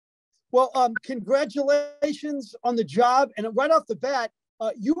Well, congratulations on the job. And right off the bat,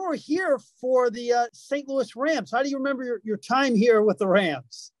 you were here for the St. Louis Rams. How do you remember your time here with the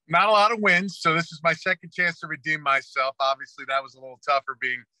Rams? Not a lot of wins, so this is my second chance to redeem myself. Obviously, that was a little tougher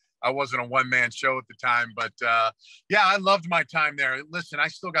being I wasn't a one-man show at the time. But, yeah, I loved my time there. Listen, I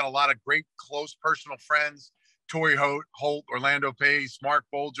still got a lot of great, close personal friends. Torrey Holt, Orlando Pace, Mark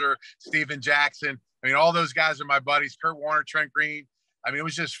Bolger, Steven Jackson. I mean, all those guys are my buddies. Kurt Warner, Trent Green. I mean, it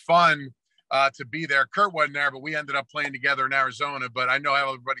was just fun to be there. Kurt wasn't there, but we ended up playing together in Arizona. But I know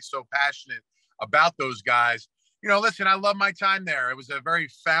how everybody's so passionate about those guys. You know, listen, I love my time there. It was a very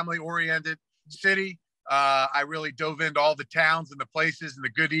family-oriented city. I really dove into all the towns and the places and the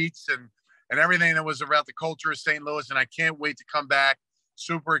good eats and everything that was about the culture of St. Louis. And I can't wait to come back.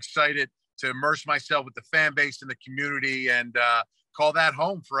 Super excited to immerse myself with the fan base and the community and call that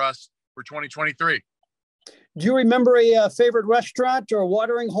home for us for 2023. Do you remember a favorite restaurant or a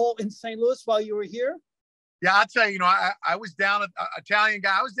watering hole in St. Louis while you were here? Yeah, I'll tell you, I was down, Italian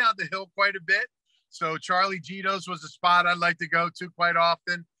guy. I was down at the Hill quite a bit. So Charlie Gito's was a spot I'd like to go to quite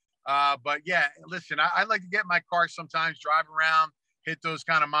often. But yeah, listen, I like to get in my car sometimes, drive around, hit those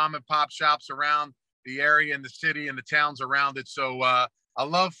kind of mom and pop shops around the area and the city and the towns around it. So I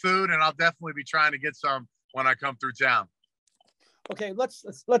love food, and I'll definitely be trying to get some when I come through town. Okay, let's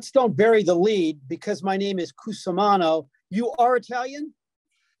don't bury the lead because my name is Cusumano. You are Italian?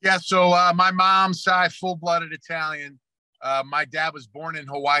 Yeah, so my mom's side, full-blooded Italian. My dad was born in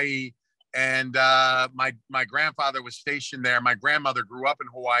Hawaii, and my grandfather was stationed there. My grandmother grew up in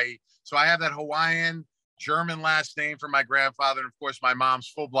Hawaii. So I have that Hawaiian, German last name for my grandfather. And, of course, my mom's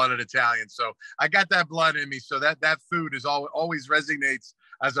full-blooded Italian. So I got that blood in me. So that food is always resonates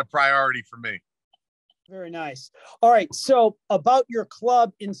as a priority for me. Very nice. All right. So about your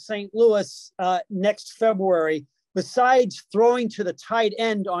club in St. Louis next February, besides throwing to the tight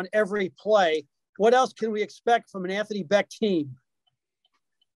end on every play, what else can we expect from an Anthony Becht team?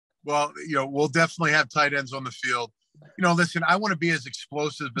 Well, we'll definitely have tight ends on the field. Listen, I want to be as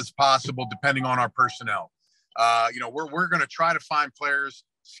explosive as possible depending on our personnel. We're going to try to find players,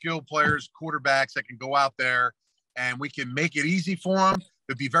 skilled players, quarterbacks that can go out there and we can make it easy for them,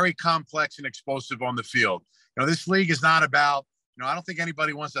 but be very complex and explosive on the field. This league is not about, I don't think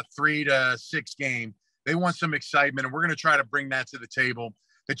anybody wants a 3-6 game. They want some excitement, and we're going to try to bring that to the table.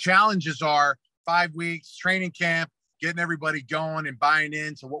 The challenges are 5 weeks, training camp, getting everybody going and buying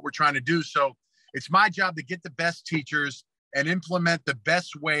into what we're trying to do. So it's my job to get the best teachers and implement the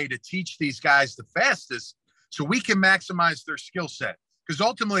best way to teach these guys the fastest so we can maximize their skill set. Because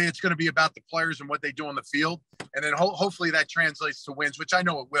ultimately it's going to be about the players and what they do on the field. And then hopefully that translates to wins, which I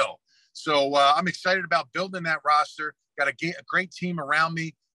know it will. So I'm excited about building that roster. Got a great team around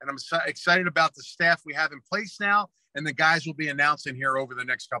me. And I'm excited about the staff we have in place now. And the guys will be announcing here over the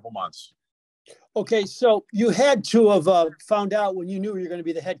next couple months. Okay, so you had to have found out when you knew you were going to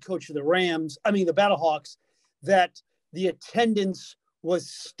be the head coach of the BattleHawks, that the attendance was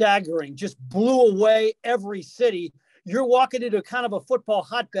staggering, just blew away every city. You're walking into kind of a football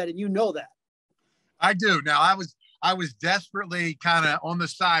hotbed, and you know that. I do. Now, I was desperately kind of on the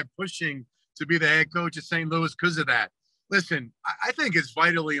side pushing to be the head coach of St. Louis because of that. Listen, I think it's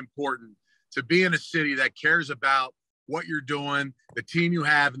vitally important to be in a city that cares about what you're doing, the team you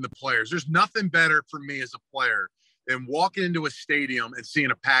have, and the players. There's nothing better for me as a player than walking into a stadium and seeing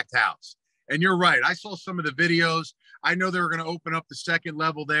a packed house. And you're right. I saw some of the videos. I know they were going to open up the second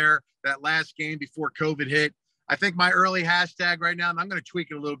level there that last game before COVID hit. I think my early hashtag right now, and I'm going to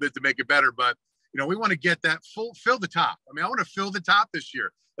tweak it a little bit to make it better, but we want to get that fill the top. I mean, I want to fill the top this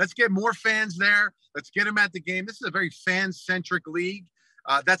year. Let's get more fans there. Let's get them at the game. This is a very fan-centric league.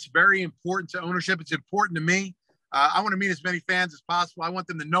 That's very important to ownership. It's important to me. I want to meet as many fans as possible. I want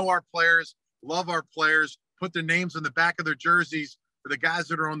them to know our players, love our players, put their names on the back of their jerseys for the guys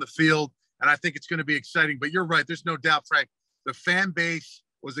that are on the field. And I think it's going to be exciting. But you're right. There's no doubt, Frank. The fan base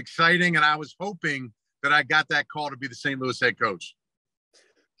was exciting, and I was hoping that I got that call to be the St. Louis head coach.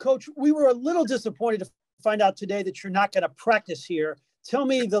 Coach, we were a little disappointed to find out today that you're not going to practice here. Tell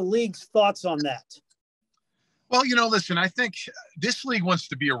me the league's thoughts on that. Well, listen, I think this league wants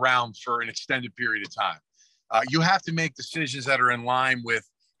to be around for an extended period of time. You have to make decisions that are in line with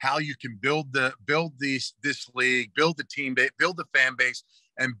how you can build this league, build the team, build the fan base,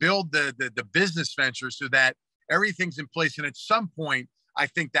 and build the business venture so that everything's in place. And at some point, I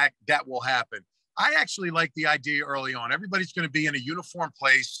think that will happen. I actually like the idea early on. Everybody's going to be in a uniform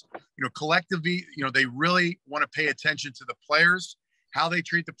place, collectively, they really want to pay attention to the players, how they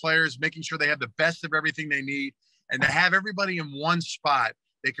treat the players, making sure they have the best of everything they need, and to have everybody in one spot,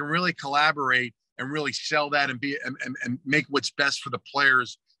 they can really collaborate and really sell that and make what's best for the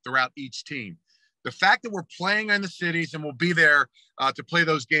players throughout each team. The fact that we're playing in the cities and we'll be there to play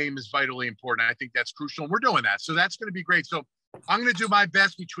those games is vitally important. I think that's crucial, and we're doing that. So that's going to be great. So I'm going to do my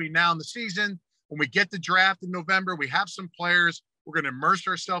best between now and the season. When we get the draft in November, we have some players. We're going to immerse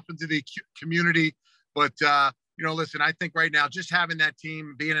ourselves into the community. But, listen, I think right now just having that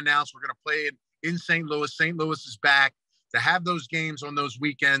team being announced, we're going to play in St. Louis. St. Louis is back. To have those games on those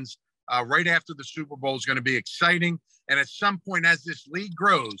weekends right after the Super Bowl is going to be exciting. And at some point, as this league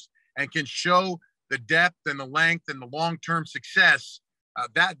grows and can show the depth and the length and the long-term success,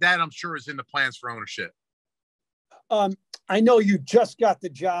 that I'm sure is in the plans for ownership. I know you just got the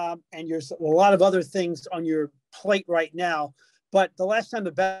job and there's a lot of other things on your plate right now, but the last time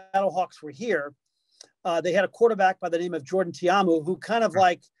the BattleHawks were here, they had a quarterback by the name of Jordan Tiamu, who kind of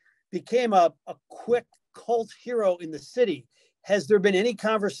like became a quick cult hero in the city. Has there been any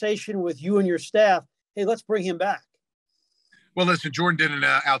conversation with you and your staff? Hey, let's bring him back. Well, listen, Jordan did an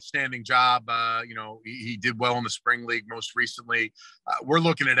outstanding job. He did well in the spring league most recently. We're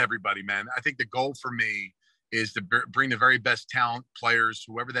looking at everybody, man. I think the goal for me is to bring the very best talent players,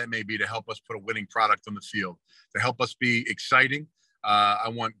 whoever that may be, to help us put a winning product on the field, to help us be exciting. I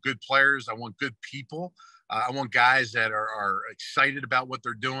want good players. I want good people. I want guys that are excited about what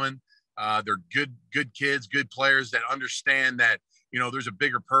they're doing. They're good kids, good players that understand that, there's a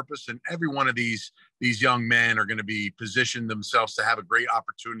bigger purpose, and every one of these young men are going to be positioned themselves to have a great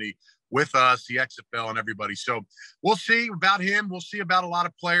opportunity with us, the XFL, and everybody. So we'll see about him. We'll see about a lot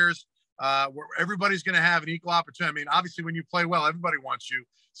of players. Where everybody's going to have an equal opportunity. I mean, obviously, when you play well, everybody wants you.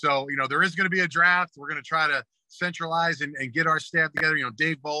 So, there is going to be a draft. We're going to try to centralize and get our staff together.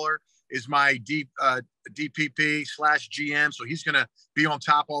 Dave Bowler is my DPP/GM. So he's going to be on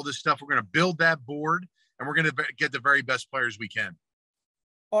top of all this stuff. We're going to build that board, and we're going to get the very best players we can.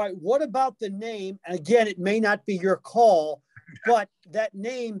 All right. What about the name? And again, it may not be your call, but that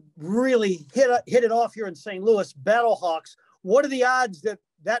name really hit it off here in St. Louis, BattleHawks. What are the odds that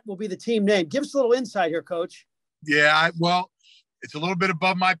will be the team name? Give us a little insight here, Coach. Yeah, it's a little bit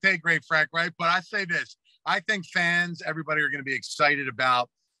above my pay grade, Frank, right? But I say this. I think fans, everybody are going to be excited about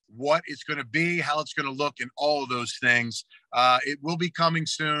what it's going to be, how it's going to look, and all of those things. It will be coming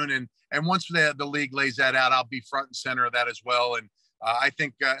soon. And once the league lays that out, I'll be front and center of that as well. And I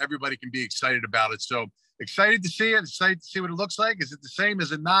think everybody can be excited about it. So excited to see it, excited to see what it looks like. Is it the same?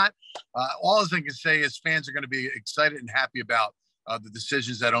 Is it not? All I can say is fans are going to be excited and happy about the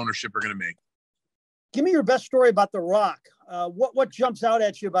decisions that ownership are going to make. Give me your best story about The Rock. What jumps out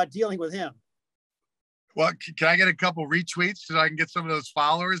at you about dealing with him? Well, can I get a couple retweets so I can get some of those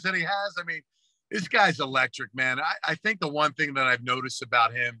followers that he has? I mean, this guy's electric, man. I think the one thing that I've noticed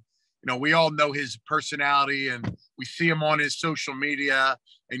about him, we all know his personality, and we see him on his social media,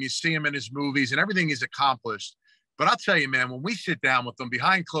 and you see him in his movies and everything he's accomplished. But I'll tell you, man, when we sit down with him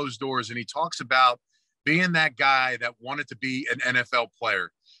behind closed doors and he talks about being that guy that wanted to be an NFL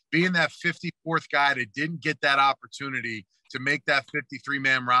player, being that 54th guy that didn't get that opportunity to make that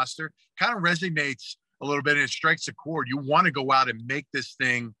 53-man roster, kind of resonates a little bit, and it strikes a chord. You want to go out and make this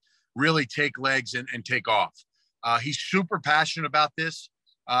thing really take legs and take off. He's super passionate about this.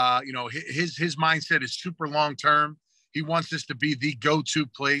 His mindset is super long-term. He wants this to be the go-to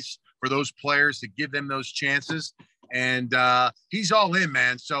place for those players, to give them those chances. And he's all in,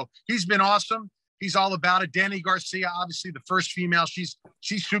 man. So he's been awesome. He's all about it. Danny Garcia, obviously the first female, she's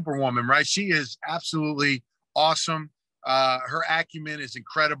Superwoman, right? She is absolutely awesome. Her acumen is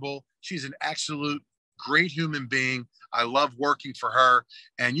incredible. She's an absolute great human being. I love working for her,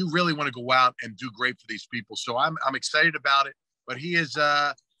 and you really want to go out and do great for these people. So I'm excited about it, but he is,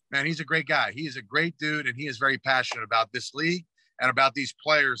 man, he's a great guy. He is a great dude, and he is very passionate about this league and about these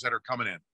players that are coming in.